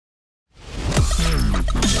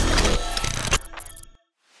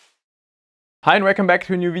Hi and welcome back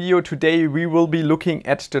to a new video. Today we will be looking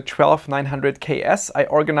at the 12900KS. I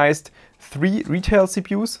organized 3 retail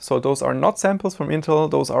CPUs, so those are not samples from Intel,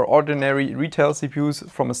 those are ordinary retail CPUs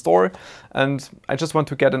from a store, and I just want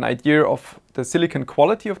to get an idea of the silicon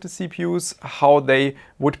quality of the CPUs, how they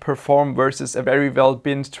would perform versus a very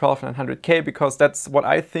well-binned 12900K, because that's what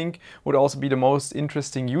I think would also be the most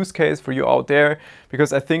interesting use case for you out there,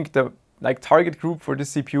 because I think the target group for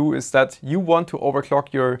this CPU is that you want to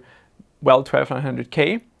overclock your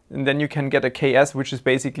 12900K, and then you can get a KS, which is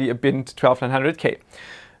basically a binned 12900K.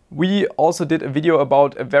 We also did a video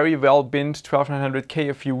about a very well binned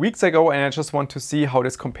 12900K a few weeks ago, and I just want to see how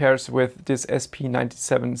this compares with this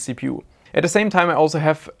SP97 CPU. At the same time, I also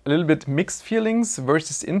have a little bit mixed feelings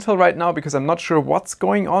versus Intel right now, because I'm not sure what's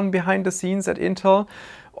going on behind the scenes at Intel.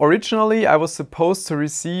 Originally, I was supposed to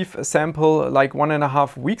receive a sample like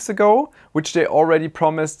 1.5 weeks ago, which they already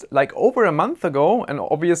promised like over a month ago. And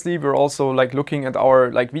obviously we're also like looking at our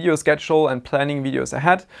video schedule and planning videos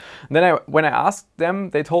ahead. And then when I asked them,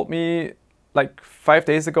 they told me like 5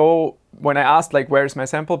 days ago, when I asked like where's my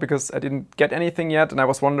sample, because I didn't get anything yet, and I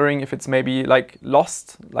was wondering if it's maybe like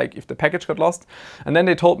lost, like if the package got lost. And then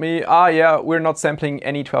they told me, yeah, we're not sampling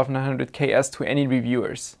any 12900KS to any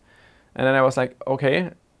reviewers. And then I was like,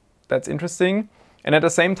 okay, that's interesting. And at the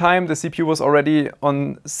same time, the CPU was already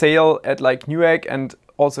on sale at like Newegg and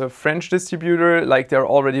also a French distributor. Like there are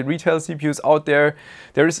already retail CPUs out there.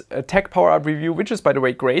 There is a tech power up review, which is by the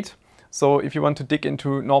way great. So if you want to dig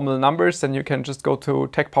into normal numbers, then you can just go to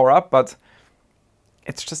tech power up, but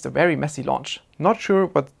it's just a very messy launch. Not sure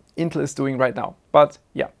what Intel is doing right now, but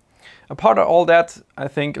yeah. Apart of all that, I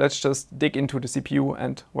think let's just dig into the CPU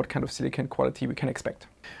and what kind of silicon quality we can expect.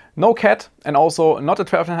 No CAT and also not a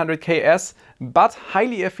 12900KS, but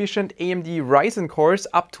highly efficient AMD Ryzen cores,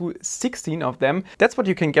 up to 16 of them. That's what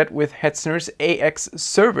you can get with Hetzner's AX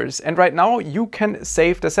Servers. And right now you can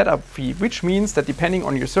save the setup fee, which means that depending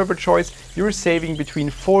on your server choice, you're saving between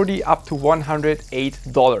 $40 up to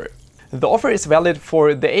 $108. The offer is valid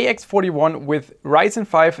for the AX41 with Ryzen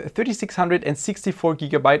 5 3600 and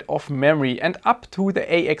 64GB of memory, and up to the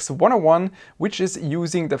AX101, which is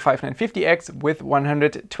using the 5950X with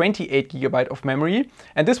 128GB of memory.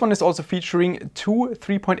 And this one is also featuring 2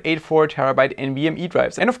 3.84TB NVMe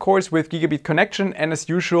drives. And of course with gigabit connection, and as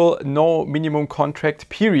usual, no minimum contract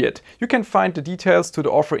period. You can find the details to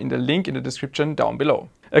the offer in the link in the description down below.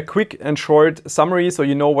 A quick and short summary, so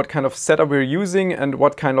you know what kind of setup we're using and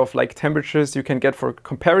what kind of temperatures you can get for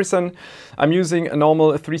comparison. I'm using a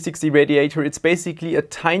normal 360 radiator. It's basically a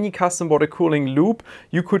tiny custom water cooling loop.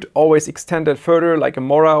 You could always extend that further, like a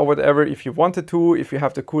Mora or whatever, if you wanted to, if you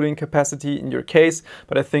have the cooling capacity in your case.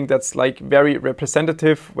 But I think that's very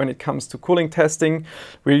representative when it comes to cooling testing.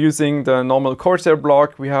 We're using the normal Corsair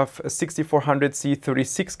block. We have a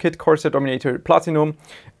 6400C36 kit Corsair Dominator Platinum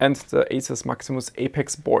and the Asus Maximus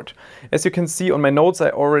Apex board. As you can see on my notes,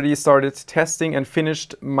 I already started testing and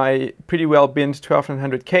finished my pretty well binned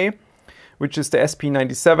 12900K, which is the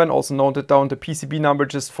SP97. Also noted down the PCB number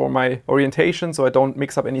just for my orientation, so I don't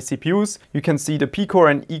mix up any CPUs. You can see the P-Core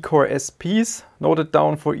and E-Core SPs noted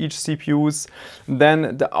down for each CPUs.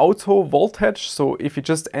 Then the auto voltage, so if you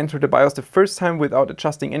just enter the BIOS the first time without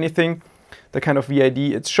adjusting anything, the kind of VID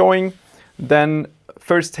it's showing. Then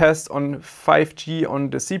first test on 5G on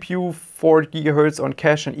the CPU, 4 GHz on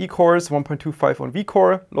cache and E-cores, 1.25 on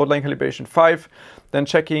V-core, load line calibration 5. Then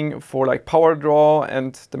checking for power draw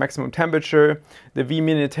and the maximum temperature, the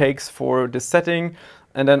V-min it takes for the setting,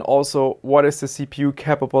 and then also what is the CPU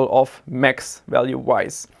capable of max value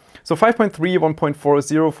wise. So 5.3,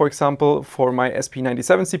 1.40 for example for my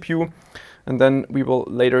SP97 CPU, and then we will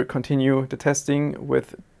later continue the testing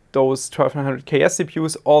with those 12900KS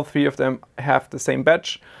CPUs. All 3 of them have the same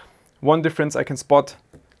batch. One difference I can spot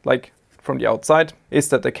from the outside is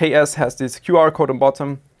that the KS has this QR code on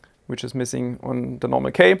bottom, which is missing on the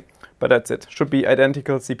normal K, but that's it. Should be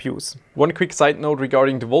identical CPUs. One quick side note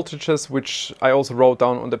regarding the voltages, which I also wrote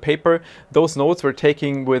down on the paper. Those notes were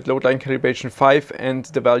taken with load line calibration 5 and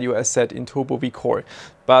the value I set in Turbo V-Core.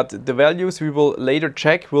 But the values we will later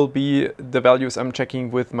check will be the values I'm checking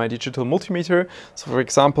with my digital multimeter. So for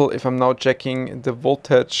example, if I'm now checking the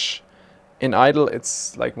voltage in idle,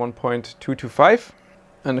 it's like 1.225.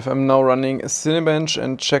 And if I'm now running a Cinebench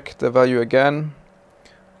and check the value again,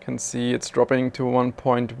 you can see it's dropping to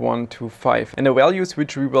 1.125. And the values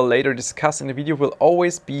which we will later discuss in the video will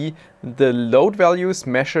always be the load values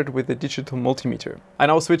measured with the digital multimeter. I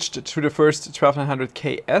now switched to the first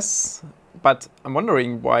 12900KS, but I'm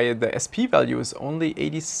wondering why the SP value is only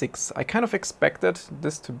 86. I kind of expected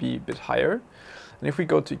this to be a bit higher. And if we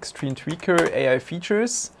go to Extreme Tweaker AI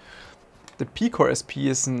features, the P-Core SP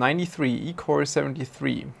is 93, E-Core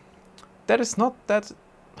 73. That is not that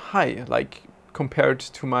high, like compared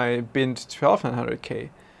to my BIND 12900K.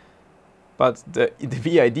 But the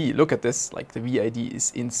VID, look at this, like the VID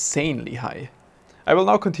is insanely high. I will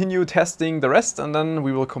now continue testing the rest and then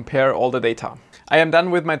we will compare all the data. I am done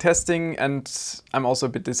with my testing and I'm also a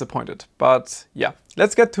bit disappointed. But yeah,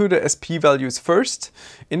 let's get to the SP values first.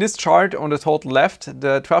 In this chart on the total left,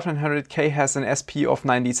 the 12900K has an SP of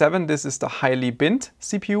 97. This is the highly binned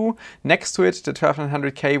CPU. Next to it, the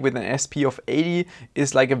 12900K with an SP of 80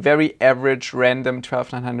 is like a very average random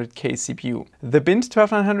 12900K CPU. The binned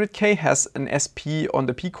 12900K has an SP on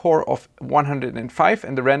the P-Core of 105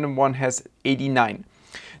 and the random one has 89.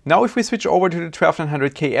 Now if we switch over to the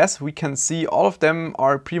 12900KS, we can see all of them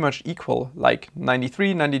are pretty much equal, like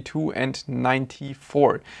 93, 92 and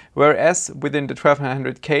 94. Whereas within the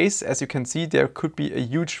 12900Ks, as you can see, there could be a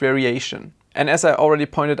huge variation. And as I already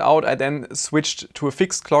pointed out, I then switched to a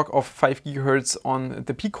fixed clock of 5 GHz on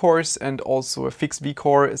the P-cores and also a fixed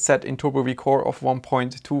V-core set in Turbo V-core of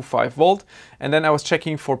 1.25 volt. And then I was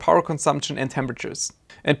checking for power consumption and temperatures.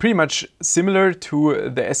 And pretty much similar to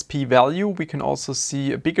the SP value, we can also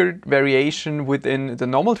see a bigger variation within the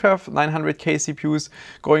normal 12900K CPUs,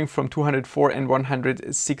 going from 204 and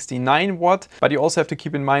 169 watt. But you also have to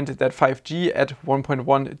keep in mind that 5G at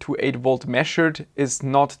 1.128 volt measured is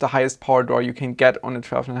not the highest power draw you can get on a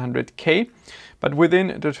 12900K. But within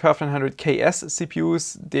the 12900KS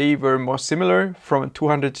CPUs, they were more similar from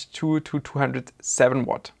 202 to 207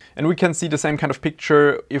 watt. And we can see the same kind of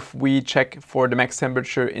picture if we check for the max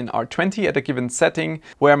temperature in R20 at a given setting,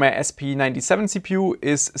 where my SP97 CPU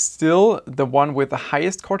is still the one with the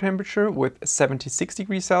highest core temperature with 76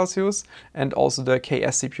 degrees Celsius, and also the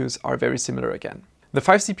KS CPUs are very similar again. The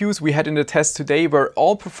 5 CPUs we had in the test today were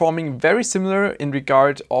all performing very similar in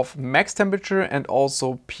regard of max temperature and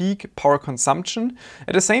also peak power consumption.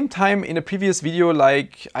 At the same time, in a previous video,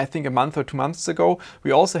 like I think a month or 2 months ago,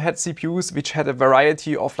 we also had CPUs which had a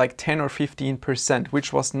variety of like 10 or 15%,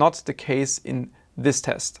 which was not the case in this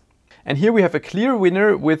test. And here we have a clear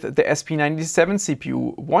winner with the SP97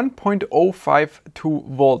 CPU, 1.052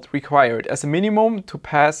 volt required as a minimum to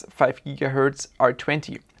pass 5 GHz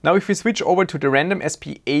R20. Now if we switch over to the random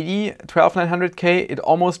SP80 12900K, it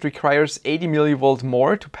almost requires 80 millivolt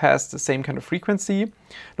more to pass the same kind of frequency.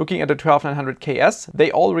 Looking at the 12900KS, they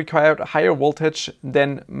all required a higher voltage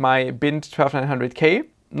than my binned 12900K.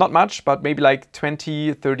 Not much, but maybe like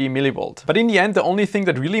 20-30 millivolt. But in the end, the only thing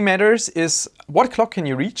that really matters is what clock can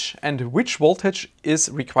you reach and which voltage is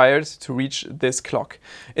required to reach this clock.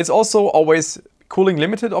 It's also always cooling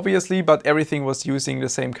limited, obviously, but everything was using the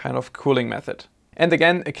same kind of cooling method. And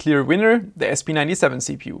again, a clear winner, the SP97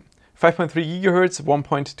 CPU. 5.3 GHz,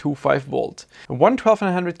 1.25 volt. One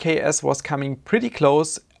 12900KS was coming pretty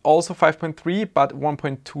close, also 5.3 but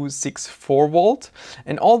 1.264 volt,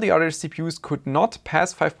 and all the other CPUs could not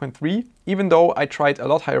pass 5.3, even though I tried a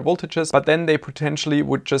lot higher voltages, but then they potentially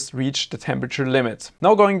would just reach the temperature limit.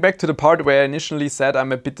 Now going back to the part where I initially said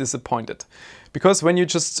I'm a bit disappointed. Because when you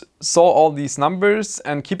just saw all these numbers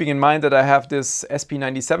and keeping in mind that I have this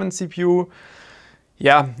SP97 CPU,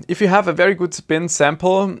 yeah, if you have a very good spin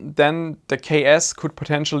sample, then the KS could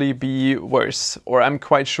potentially be worse, or I'm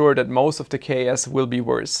quite sure that most of the KS will be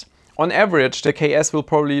worse. On average, the KS will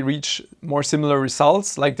probably reach more similar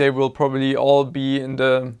results, like they will probably all be in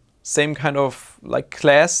the same kind of like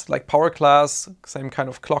class, like power class, same kind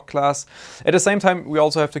of clock class. At the same time, we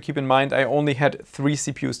also have to keep in mind I only had 3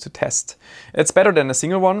 CPUs to test. It's better than a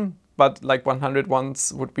single one, but like 100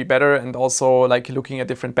 ones would be better, and also like looking at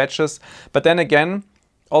different batches. But then again,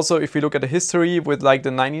 also if we look at the history with like the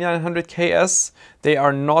 9900KS, there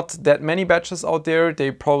are not that many batches out there. They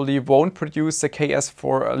probably won't produce the KS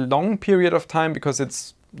for a long period of time because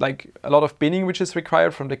it's like a lot of binning which is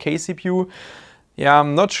required from the K CPU. Yeah,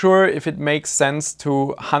 I'm not sure if it makes sense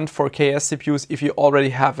to hunt for KS CPUs if you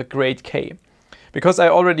already have a great K. Because I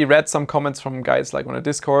already read some comments from guys like on the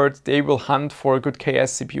Discord, they will hunt for good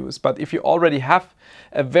KS CPUs. But if you already have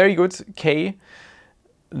a very good K,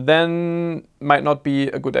 then might not be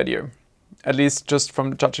a good idea. At least just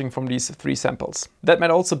from judging from these 3 samples. That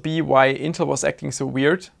might also be why Intel was acting so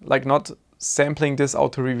weird, like not sampling this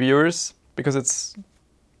out to reviewers, because it's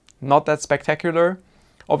not that spectacular.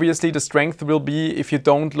 Obviously the strength will be if you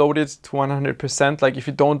don't load it to 100%, like if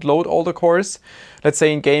you don't load all the cores. Let's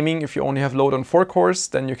say in gaming, if you only have load on 4 cores,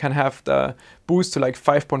 then you can have the boost to like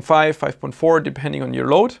 5.5, 5.4, depending on your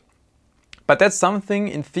load. But that's something,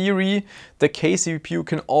 in theory, the K CPU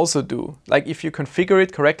can also do. Like if you configure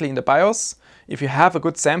it correctly in the BIOS, if you have a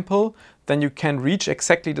good sample, then you can reach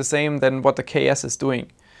exactly the same than what the KS is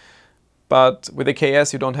doing. but with a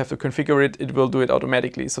KS you don't have to configure it, it will do it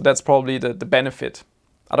automatically. So that's probably the benefit.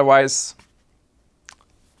 Otherwise,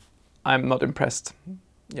 I'm not impressed.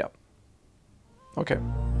 Yeah. Okay.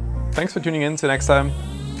 Thanks for tuning in. See you next time.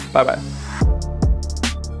 Bye bye.